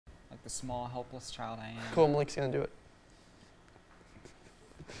small, helpless child I am. Cool, Malik's gonna do it.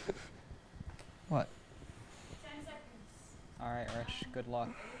 What? 10 seconds. All right, Rich. Good luck.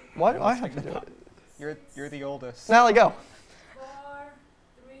 Why do I have to do it? You're the oldest. Natalie, go. 4,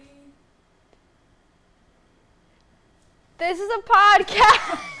 3. This is a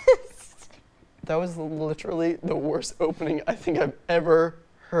podcast. That was literally the worst opening I think I've ever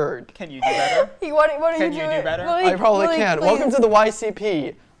heard. Can you do better? What are Can you you doing? do better? Malik, I probably Malik, can. please. Welcome to the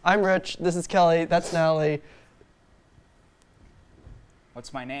YCP. I'm Rich. This is Kelly. That's Natalie.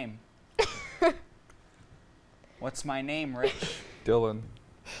 What's my name? What's my name, Rich? Dylan.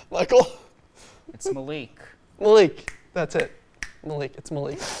 Michael. It's Malik. Malik. That's it. Malik. It's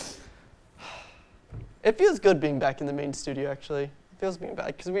Malik. It feels good being back in the main studio, actually. It feels being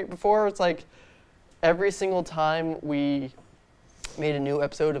back. Because before, it's like every single time we made a new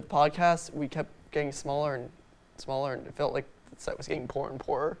episode of the podcast, we kept getting smaller and smaller, and it felt like the set was getting poorer and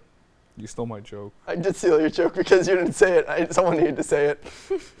poorer. You stole my joke. I did steal your joke because you didn't say it. Someone needed to say it.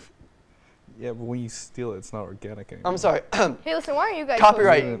 Yeah, but when you steal it, it's not organic anymore. I'm sorry. Hey, listen, why aren't you guys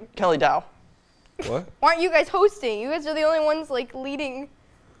Copyright, hosting? Kelly Dow. What? Why aren't you guys hosting? You guys are the only ones like leading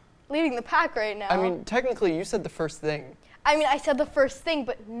the pack right now. I mean, technically, you said the first thing. I mean, I said the first thing,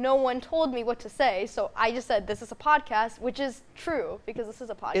 but no one told me what to say, so I just said this is a podcast, which is true because this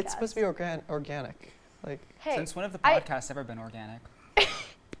is a podcast. It's supposed to be organic. Like, Since when have the podcasts ever been organic?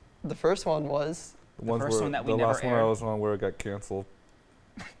 the first one was. The first one that we the never last one I aired. was on where it got canceled.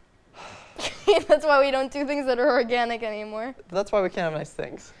 That's why we don't do things that are organic anymore. That's why we can't have nice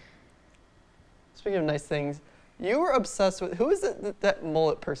things. Speaking of nice things, you were obsessed with, who is that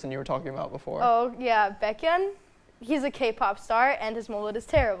mullet person you were talking about before? Oh, yeah, Baekhyun. He's a K-pop star, and his mullet is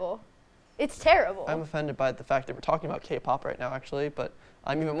terrible. It's terrible. I'm offended by the fact that we're talking about K-pop right now, actually, but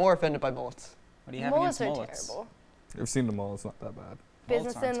I'm even more offended by mullets. What do you have Mullets against are mullets? terrible. I've seen them all. It's not that bad.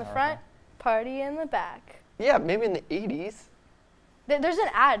 Business Mullets in the aren't front, party in the back. Yeah, maybe in the 80s. There's an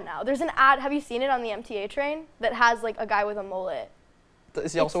ad now. There's an ad. Have you seen it on the MTA train that has like a guy with a mullet?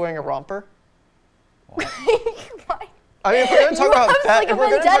 Is he also wearing a romper? What? Why? I mean, if we're going to talk about have bad, like a if we're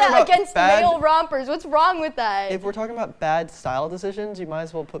gonna talk vendetta about against bad, male rompers. What's wrong with that? if we're talking about bad style decisions, you might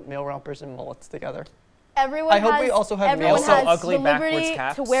as well put male rompers and mullets together. Everyone I hope has, we also have everyone male- has Also ugly the backwards liberty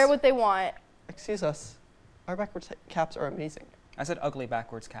caps. to wear what they want. Excuse us. Our backwards caps are amazing. I said ugly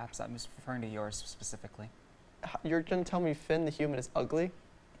backwards caps. I'm just referring to yours specifically. You're going to tell me Finn the human is ugly?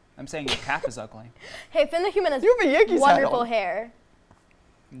 I'm saying your cap is ugly. Hey, Finn the Human has You have a Yankees hat wonderful on. hair.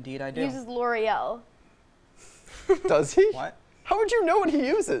 Indeed, I He do. uses L'Oreal. Does he? What? How would you know what he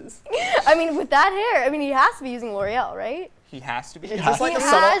uses? I mean, with that hair, I mean, he has to be using L'Oreal, right? He has to be. He Is has this like to a be.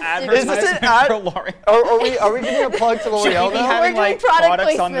 subtle Has to be. Is this an advertisement ad? for L'Oreal? Are we giving a plug to Should L'Oreal we be now? having, We're doing like, product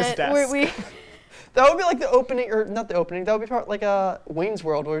products on this placement. desk? That would be like the opening, or not the opening, that would be part like a Wayne's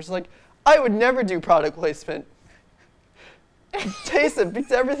World where it's like, I would never do product placement. Taste it,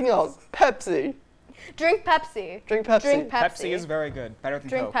 beats everything else. Pepsi. Drink Pepsi. Drink Pepsi. Drink Pepsi. Pepsi is very good. Better than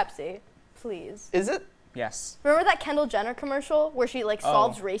Drink Coke. Pepsi, please. Is it? Yes. Remember that Kendall Jenner commercial where she like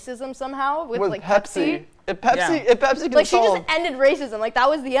solves racism somehow with like Pepsi. Pepsi? If Pepsi, Yeah. if Pepsi can Like she solve, just ended racism. Like that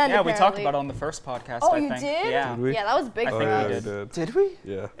was the end. Yeah, we talked apparently. about it on the first podcast. Oh, I you think. did? Yeah. Did we? Yeah, that was big I Oh, for think yeah, we us. we did. did we?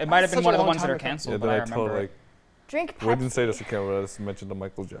 Yeah. It might have Such been a one of the long ones that time are ago. canceled, Yeah, but then I I remember told it. like, Drink Pepsi. we didn't say this again, but I just mentioned the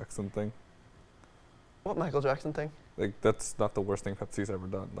Michael Jackson thing. What Michael Jackson thing? Like, that's not the worst thing Pepsi's ever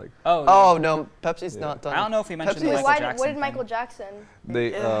done. Like, Oh, Oh no, Pepsi's Yeah. not done. I don't know if he mentioned Pepsi's- the Wait, Michael why Jackson what did thing. Michael Jackson?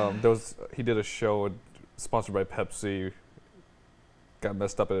 he did a show sponsored by Pepsi, got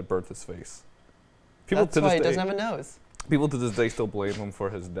messed up and it burnt his face. People That's to why this he day, doesn't have a nose. people to this day still blame him for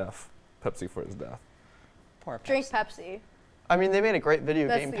his death. Pepsi for his death. Poor Drink Pepsi. Pepsi. I mean, they made a great video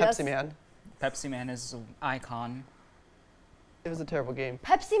That's game, the- Pepsi that's- Man. Pepsi Man is an icon. It was a terrible game.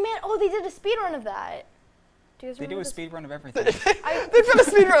 Pepsi Man. Oh, they did a speed run of that. Do you guys They do remember a this? speed run of everything. They put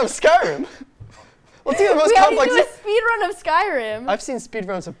a speedrun of Skyrim. Let's see the most We had to complex. do a speed run of Skyrim. I've seen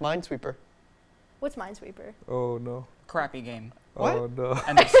speedruns of Minesweeper. What's Minesweeper? Oh no. Crappy game. What? Oh no.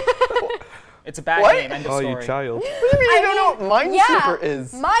 End of it's a bad What? game. End of Oh, story. you child. What do you mean you don't know what Minesweeper yeah,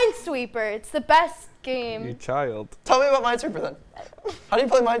 is? Minesweeper. It's the best You game. child. Tell me about Minesweeper then. How do you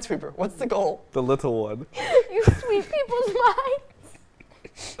play Minesweeper? What's the goal? The little one. You sweep people's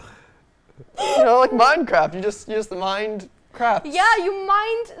minds. You know, like Minecraft. You just mind crafts. Yeah, you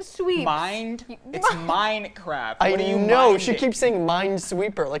mind sweep. Mind? You- It's Minecraft. I What are you know. She minding? keeps saying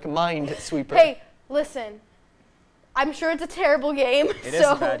Minesweeper, like Minesweeper. Hey, listen. I'm sure it's a terrible game. It is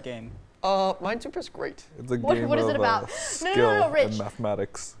so a bad game. Minesweeper's great. It's a What- game what is of it about? No, skill no, no, Rich. and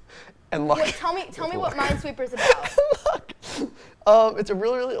mathematics. And luck. wait, tell me what Minesweeper's about. It's a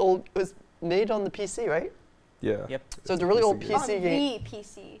really, really old. It was made on the PC, right? Yeah. Yep. So it's a really old game. On PC game. the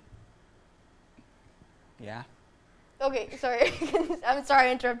PC. Yeah. Okay, sorry. I'm sorry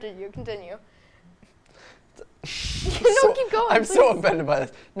I interrupted you. Continue. So- Keep going. I'm so please. offended by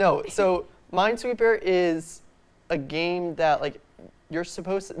this. No, so Minesweeper is a game that like you're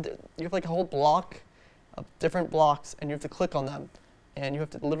supposed to. You have like a whole block of different blocks, and you have to click on them, and you have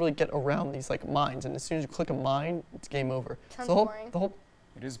to literally get around these like mines. And as soon as you click a mine, it's game over. Sounds So boring. the whole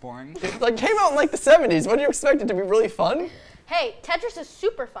It is boring. it like came out in like the 70s. What do you expect it to be really fun? Hey, Tetris is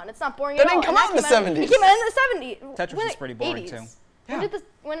super fun. It's not boring That at all. didn't come and out in the came 70s. It came out in the 70s. Tetris When is pretty boring, 80s. too. Yeah.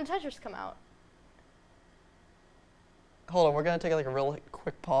 When did Tetris come out? Hold on, we're gonna take like a real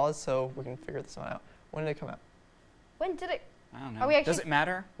quick pause so we can figure this one out. When did it come out? When did it? I don't know. Are we Does actually- it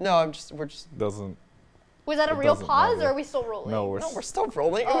matter? No, we're just. Doesn't. Was that a It real doesn't pause, matter. or are we still rolling? No, No, we're still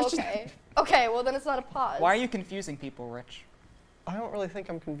rolling. It Oh, was just- okay. Okay, well then it's not a pause. Why are you confusing people, Rich? I don't really think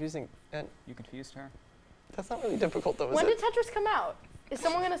I'm confusing, and You confused her. that's not really difficult though, is When it? did Tetris come out? Is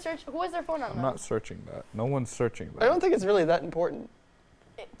someone gonna search? Who has their phone on I'm them? not searching that. No one's searching that. I don't think it's really that important.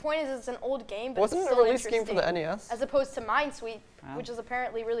 Point is, it's an old game, but Wasn't it's it a still release game for the interesting. NES? As opposed to Minesweep, Wow. which is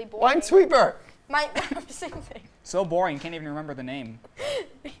apparently really boring. Minesweeper! Same thing. So boring, you can't even remember the name.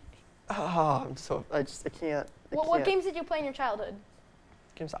 Oh, I can't. What can't. games did you play in your childhood?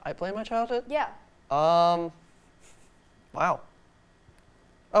 Games that I play in my childhood? Yeah. Wow.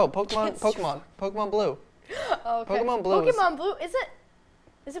 Oh, Can't Pokemon Blue. Oh, okay. Pokemon Blue is- Pokemon Blue.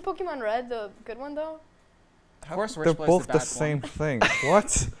 Is it Pokemon Red the good one though? Of course, Rich They're plays both the the bad same one. thing.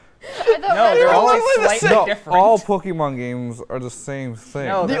 What? I thought No, Red they're was- all They're slightly the No, different. all Pokemon games are the same thing.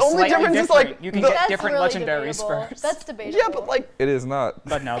 No, The they're only slightly difference is, different. like, You can the- get That's different really legendaries debatable. first. That's debatable. Yeah, but like It is not.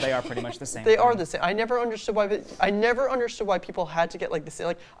 But no, they are pretty much the same. they are thing. the same. I never understood why people had to get like the same.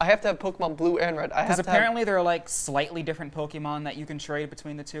 Like I have to have Pokemon Blue and Red. I Because have to have. apparently there are like slightly different Pokemon that you can trade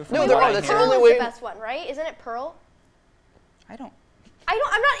between the two. from No, what there I are. That's the hear. only Pearl is way- the best one, right? Isn't it Pearl? I don't. I'm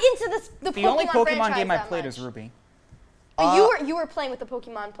not into this. The only Pokemon franchise game I that played much. is Ruby, But you were playing with the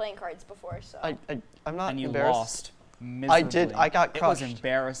Pokemon playing cards before, so. I'm not and you embarrassed. lost miserably. I did. I got It was crushed.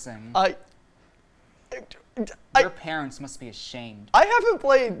 embarrassing. I Your parents must be ashamed. I haven't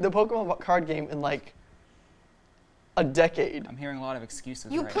played the Pokemon card game in like a decade. I'm hearing a lot of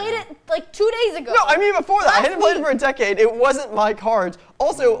excuses. You right played now. it like 2 days ago. No, I mean before that. I Last hadn't played it week. for a decade. It wasn't my cards.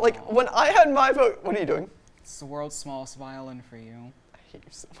 Also, like when I had my what are you doing? It's the world's smallest violin for you. I hate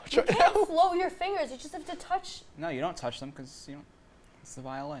you so much You right can't now. float your fingers. You just have to touch. No, you don't touch them because you don't. It's the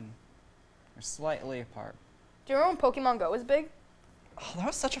violin. They're slightly apart. Do you remember when Pokemon Go was big? Oh, that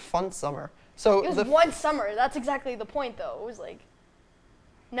was such a fun summer. So It was the one summer. That's exactly the point, though. It was like,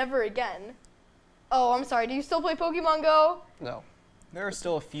 never again. Oh, I'm sorry. Do you still play Pokemon Go? no. There are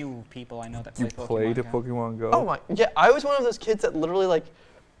still a few people I know that You play Pokemon played a Go. Pokemon Go? Oh my, yeah. I was one of those kids that literally like,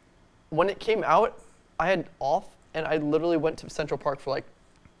 when it came out, I had off and I literally went to Central Park for like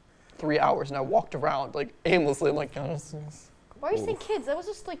 3 hours and I walked around like aimlessly. I'm like, oh, this is. Why are you saying Oof. kids? That was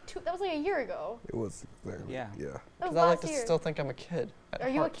just like that was like a year ago. It was exactly. Yeah. Yeah. That was Because I like last to year. still think I'm a kid. At Are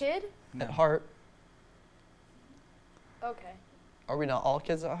you a heart. kid? No. At heart. Okay. Are we not all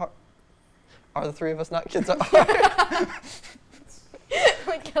kids at heart? Are the three of us not kids at heart?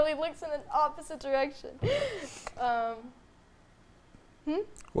 Like Kelly looks in an opposite direction.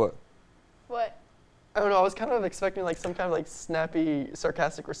 What? What? I don't know. I was kind of expecting like some kind of like snappy,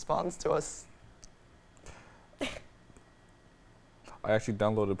 sarcastic response to us. I actually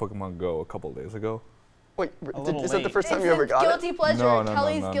downloaded Pokemon Go a couple of days ago. Wait, little is that the late. first time It's you ever a got it? guilty pleasure. No, no,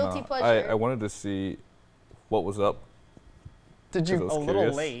 Kelly's no, no, guilty no. pleasure. I wanted to see what was up. Did 'cause I you? was A little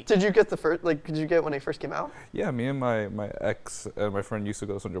curious. late. Did you get the first? Like, did you get it when it first came out? Yeah, me and my ex and my friend used to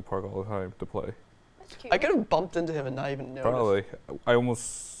go to Central Park all the time to play. That's cute. I could have bumped into him and not even noticed. Probably. I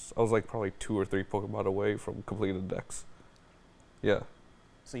was like probably 2 or 3 Pokemon away from completing the decks. Yeah.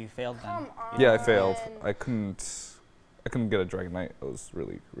 So you failed then. Come on. Yeah, I failed. I couldn't get a Dragonite. I was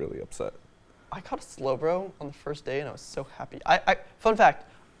really, really upset. I caught a Slowbro on the first day and I was so happy. Fun fact,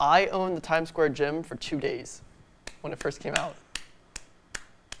 I owned the Times Square gym for 2 days when it first came out.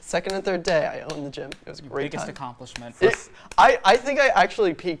 Second and third day, I owned the gym. It was a Your great biggest time. accomplishment. I think I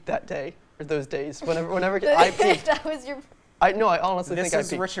actually peaked that day, or those days. Whenever I peaked. That was your. I honestly This think I is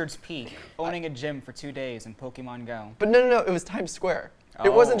peaked. Richard's peak, owning a gym for 2 days in Pokemon Go. But no, it was Times Square.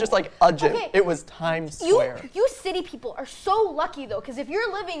 It wasn't just Oh. like a gym. Okay. It was Times Square. You city people are so lucky though, because if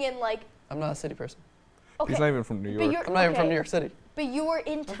you're living in like, I'm not a city person. okay, He's not even from New but York. you're, I'm not even from okay, New York City. But you were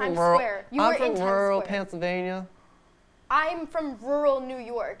in I'm from Times rural- Square. You I'm were in from Times rural Square. Pennsylvania. I'm from rural New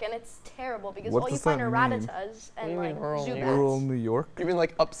York, and it's terrible because What all you does find that are mean? Rattatas What do and you mean like rural New Zubats. York? Rural New York? You mean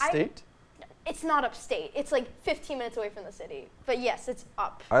like upstate? It's not upstate. It's like 15 minutes away from the city. But yes, it's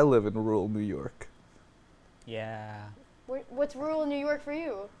up. I live in rural New York. Yeah. What's rural New York for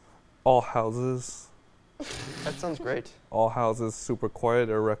you? All houses. That sounds great. All houses super quiet.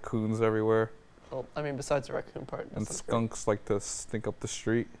 There are raccoons everywhere, Well, I mean, besides the raccoon part. that and sounds great. skunks like to stink up the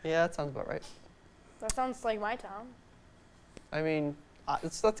street. Yeah, that sounds about right. That sounds like my town. I mean,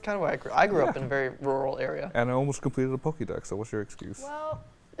 that's kind of why I grew up in a very rural area. And I almost completed a Pokédex. So what's your excuse? Well,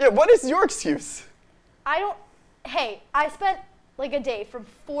 Yeah, what is your excuse? I don't. Hey, I spent like a day from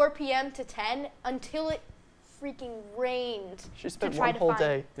 4 p.m. to 10 until it freaking rained. She spent try one to whole find-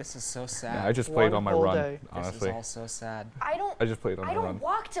 day. This is so sad. Yeah, I just played One on my whole run. day. This Honestly, is all so sad. I don't. I just played on I my don't run.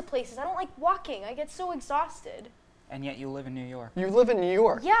 walk to places. I don't like walking. I get so exhausted. And yet you live in New York. You live in New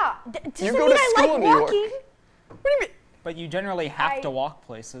York. Yeah. Does You it go mean to I school like in New York. walking? What do you mean? But you generally have I- to walk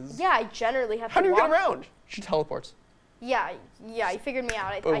places. Yeah, I generally have How to do you walk. get around? She teleports. Yeah, you figured me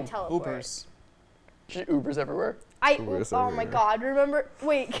out. I Boom. teleport. Ubers. She Ubers everywhere. Ubers Oh my everywhere. God! Remember?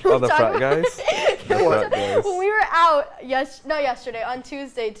 Wait, can Oh, we the talk frat about guys? The frat guys. when we were out? Not yesterday. On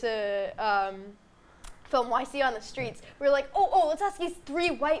Tuesday to film YC on the streets. We were like, oh, let's ask these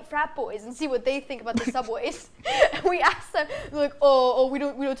 3 white frat boys and see what they think about the subways. And we asked them, they're like, oh, we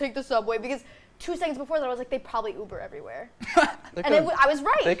don't take the subway because 2 seconds before that I was like, they probably Uber everywhere. They And could, I was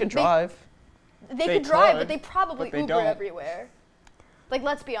right. they could drive. They They could drive, could, but they probably but they Uber don't. everywhere. Like,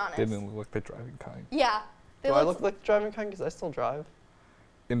 let's be honest. They didn't look like the driving kind. Yeah. They Do I looked- look like the driving kind? Because I still drive.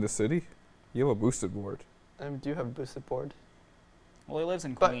 In the city, you have a boosted board. I do have a boosted board. Well, he lives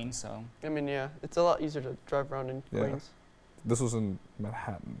in But- Queens, so I mean, yeah, it's a lot easier to drive around in Yeah. Queens. This was in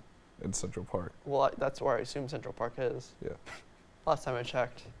Manhattan, in Central Park. Well, that's where I assume Central Park is. Yeah. Last time I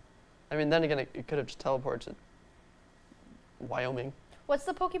checked. I mean, then again, it could have just teleported to Wyoming. What's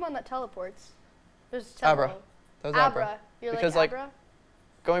the Pokemon that teleports? There's Abra. several. That was Abra. Abra. You're Because, like like, Abra?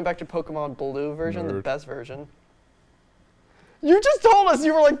 Going back to Pokemon Blue version, the Nerd. best version. You just told us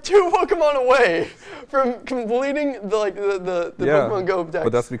you were like 2 Pokemon away from completing the Yeah, Pokemon Go dex.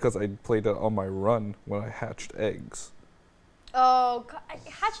 But that's because I played that on my run when I hatched eggs. Oh,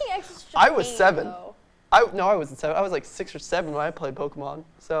 hatching eggs is just I was pain, 7. though. No, I wasn't 7. I was like 6 or 7 when I played Pokemon.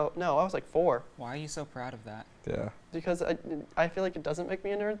 So no, I was like 4 why are you so proud of that? Yeah. because I feel like it doesn't make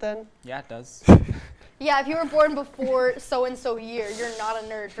me a nerd then. Yeah, it does. Yeah, if you were born before so and so year, you're not a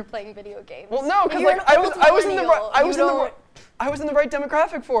nerd for playing video games. Well, no, If because you're like an I was old in the millennial, right, you I was in the right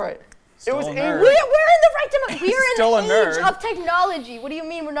demographic for it. Still it was a aimed- nerd. We're in the right demographic. We're in Still a the age nerd. of technology. What do you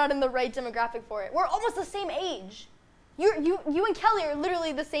mean we're not in the right demographic for it? We're almost the same age. You and Kelly are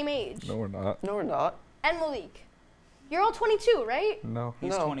literally the same age. No, we're not. No, we're not. And Malik. You're all 22, right? No.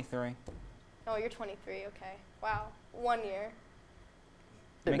 He's No. 23. Oh, you're 23. Okay. Wow. 1 year.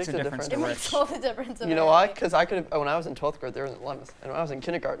 It Makes a difference It to makes Rich. all the difference. You know why? Because I could have, when I was in 12th grade, they were in 11th. And when I was in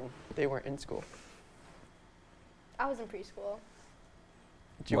kindergarten, they weren't in school. I was in preschool.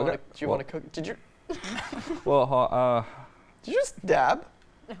 Do you Well, want to? Do you well- want to cook? Did you Well, just dab?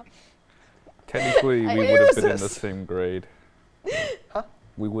 technically, I- we Where would have is been in the this? same grade. Huh?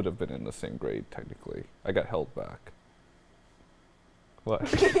 We would have been in the same grade, technically. I got held back. What?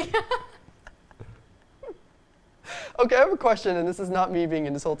 Okay, I have a question, and this is not me being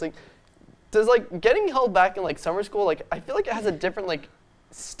insulting. Does like getting held back in like summer school, like I feel like it has a different like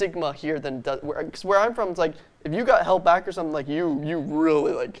stigma here than does because where I'm from, it's like if you got held back or something, like you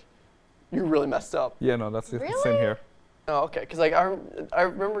really messed up. Yeah, no, that's the Really? same here. Oh, okay. Because like I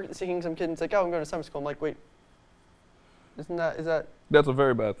remember seeing some kid and it's like, oh, I'm going to summer school. I'm like, wait, is that? That's a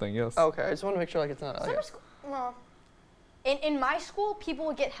very bad thing, yes. Oh, okay, I just want to make sure like it's not. Summer school. Well, in my school, people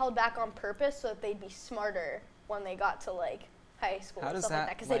would get held back on purpose so that they'd be smarter when they got to like high school How and does stuff like that,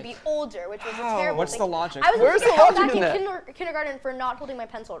 that because they'd be like- older, which was How? a terrible What's thing. the logic? I was Where's supposed to the get held logic back in in that? kindergarten for not holding my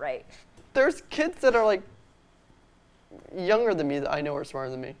pencil right. There's kids that are like younger than me that I know are smarter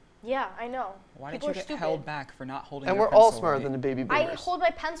than me, Yeah, I know. Why did People you are get stupid. held back for not holding and your we're all pencil smarter right? than the baby I boomers. hold my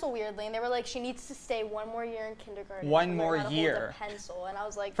pencil weirdly, and they were like, she needs to stay 1 more year in kindergarten. One to learn more how to hold year. a pencil, and I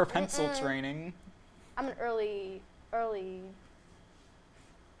was like, For pencil "Mm-mm." training. I'm an early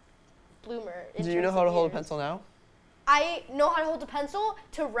bloomer. in Do you know terms how of to hold a years. pencil now? I know how to hold a pencil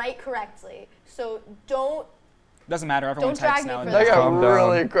to write correctly. So don't. Doesn't matter. Everyone Don't drag types me now. for and That that. then- got Calm down.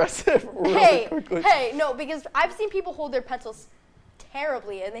 really aggressive really Hey, quickly. hey, no, because I've seen people hold their pencils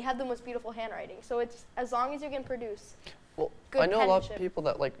terribly, and they have the most beautiful handwriting. So it's as long as you can produce. Well, Good I know a lot of penmanship. people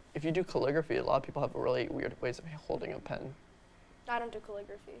that like if you do calligraphy, a lot of people have really weird ways of holding a pen. I don't do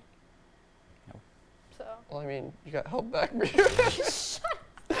calligraphy. No. So. Well, I mean, you got held back. I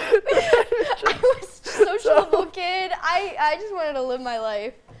was a sociable kid. I just wanted to live my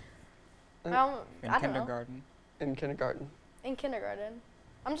life. In I don't know. kindergarten. in kindergarten, In kindergarten.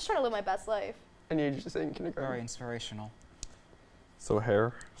 I'm just trying to live my best life. and you just say in kindergarten. Very inspirational. So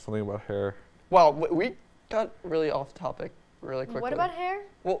hair, something about hair. Wow, we got really off topic. really quickly. What about hair?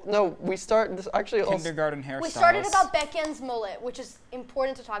 Well, no, we start this actually. Also, Kindergarten hairstyles. We started about Baekhyun's mullet, which is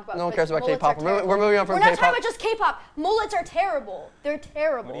important to talk about. no one because cares about mullets K-pop. are We're terrible. moving on from We're not K-pop. talking about just K-pop. Mullets are terrible. They're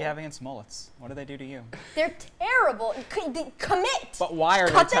terrible. What do you have against mullets? What do they do to you? They're terrible. Commit. But why are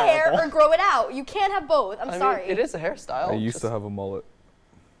Cut they the hair terrible? or grow it out. You can't have both. I'm I sorry. mean, it is a hairstyle. I used just- to have a mullet.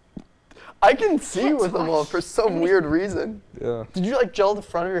 I can see Can't with a mullet for some weird reason. Yeah. Did you like gel the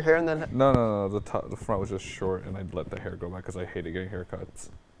front of your hair and then? No. The front was just short, and I'd let the hair go back because I hated getting haircuts.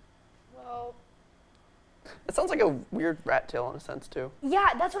 Well, It sounds like a weird rat tail in a sense too. yeah,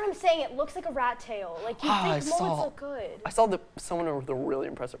 that's what I'm saying. It looks like a rat tail. Like you I think mullets saw- look good. I saw someone with a really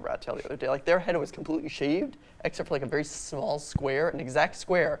impressive rat tail the other day. Like their head was completely shaved, except for like a very small square, an exact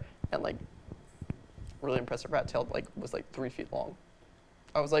square, and like really impressive rat tail. Like was like 3 feet long.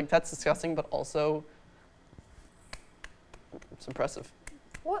 I was like, that's disgusting, but also it's impressive.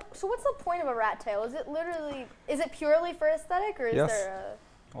 So what's the point of a rat tail? Is it purely for aesthetic, or is Yes. there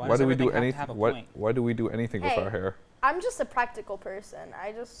a? Why does do we do everything have to anything? have a What? point? Why do we do anything with Hey. our hair? I'm just a practical person.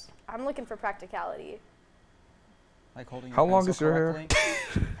 I'm looking for practicality. Like holding your How long pencil is your hair?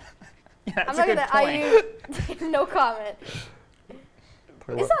 correctly? Yeah, that's I'm a not good gonna. point. No comment.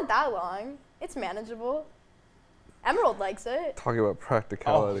 Talking It's about, not that long. It's manageable. Emerald likes it. talking about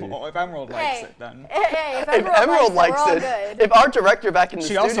practicality. Oh, if Emerald likes Hey. it, then. Hey, if If Emerald, Emerald likes likes it, it, we're all good. if our director back in the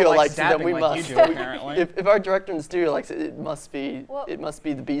She also studio likes likes it, then dabbing we like must. you do, apparently. If our director in the studio likes it, it must be Well-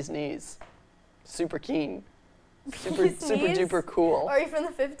 the bee's knees. Super keen. Super Bee's super knees? duper cool. Are you from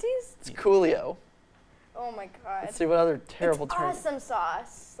the 50s? It's coolio. Oh my god. Let's see what other terrible it's term. awesome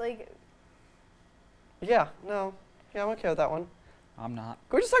sauce. Like, Yeah, no. Yeah, I'm okay with that one. I'm not.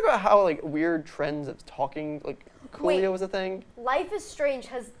 Can we just talk about how like weird trends of talking, like coolio Wait. was a thing? Life is Strange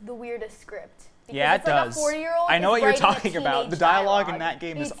has the weirdest script. Because Yeah, it's it like does. A 40-year-old I know is what you're writing a talking about. The teenage dialogue in dialogue. that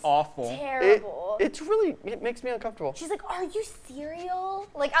game is It's awful. Terrible. It's really, it makes me uncomfortable. She's like, "Are you cereal?"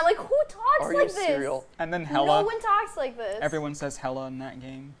 Like, I'm like, who talks Are like you this? cereal? And then No Hella. one talks like this. Everyone says Hella in that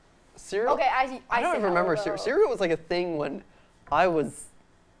game. Cereal? Okay, I I don't say even remember hello, cereal. though. Cereal was like a thing when I was.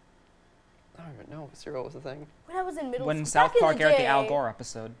 I don't even know if cereal was a thing. When I was in middle When school. South back in Park the aired the day. Al Gore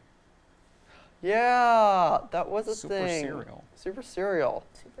episode. Yeah, that was a Super thing. cereal. Super cereal.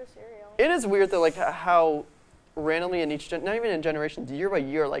 Super cereal. It is weird though, like how randomly in each not even in generations, year by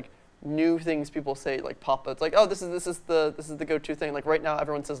year, like new things people say like pop up. It's like, oh, this is the go-to thing. Like right now,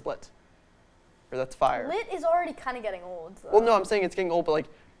 everyone says lit, or that's fire. Lit is already kind of getting old. Though. Well, no, I'm saying it's getting old, but like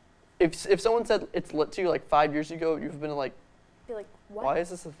if someone said it's lit to you like 5 years ago, you've been like, Be like, what? why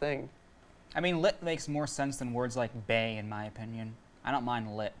is this a thing? I mean, lit makes more sense than words like bae, in my opinion. I don't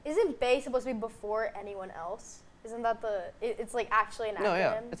mind lit. Isn't Bay supposed to be before anyone else? Isn't that it's like actually an acronym? No,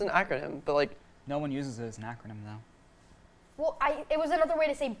 yeah, it's an acronym, but like No one uses it as an acronym, though. Well, it was another way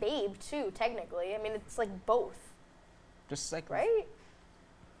to say babe too, technically. I mean, it's like both, Just like right?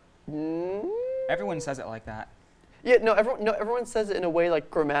 mm, everyone says it like that. yeah, no, everyone says it in a way like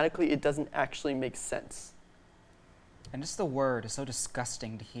grammatically it doesn't actually make sense. And just the word is so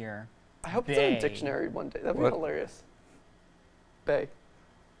disgusting to hear. I hope it's in Bae. a dictionary one day. That'd be What? hilarious. Bay.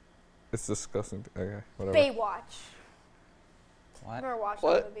 It's disgusting. Okay, whatever. Baywatch. What? I've never watched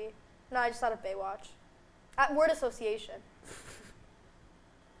What? that movie. No, I just thought of Baywatch. Word association.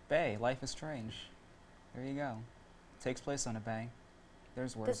 Bae, Life is Strange. There you go. Takes place on a bay.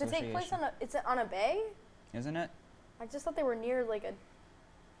 There's word Does it association. take place is it on a bay? Isn't it? I just thought they were near like a.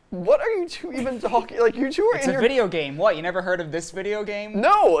 What are you two even talking? Like you two are It's in a your video game. What? You never heard of this video game?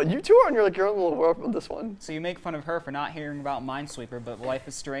 No, you two are on your own little world with this one. So you make fun of her for not hearing about Minesweeper, but Life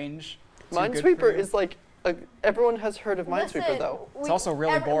is Strange. Too good for Minesweeper you? is like everyone has heard of Minesweeper Listen, though. It's also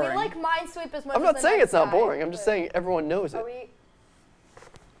really We boring. like Minesweeper as much I'm as not the saying next it's not guy, boring. I'm just but saying everyone knows Are it.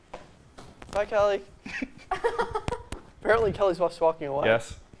 we? Bye, Kelly. Apparently, Kelly's just walking away.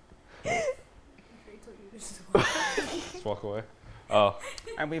 Yes. Just walk away. Oh,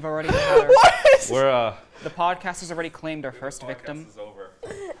 And we've already had our, we're the podcast has already claimed our first victim. is over.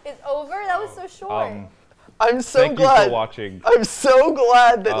 It's over. That was so short. I'm so Thank you glad. for watching. I'm so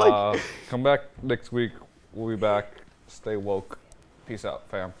glad that like Come back next week. We'll be back. Stay woke. Peace out,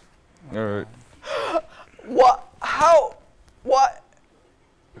 fam. All right. what? How? What?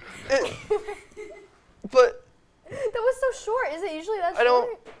 But that was so short. Is it usually that I don't.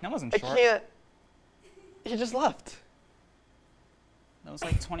 short? That wasn't I short. can't. He just left. That was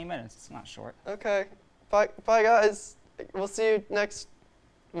like 20 minutes. It's not short. Okay. Bye, guys. We'll see you next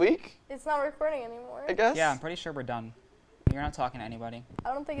week, It's not recording anymore. I guess. Yeah, I'm pretty sure we're done. You're not talking to anybody.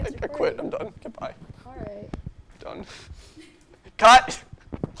 I don't think it's I recording. quit. I'm done. Goodbye. All right. Done. Cut.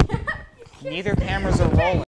 Neither cameras are rolling.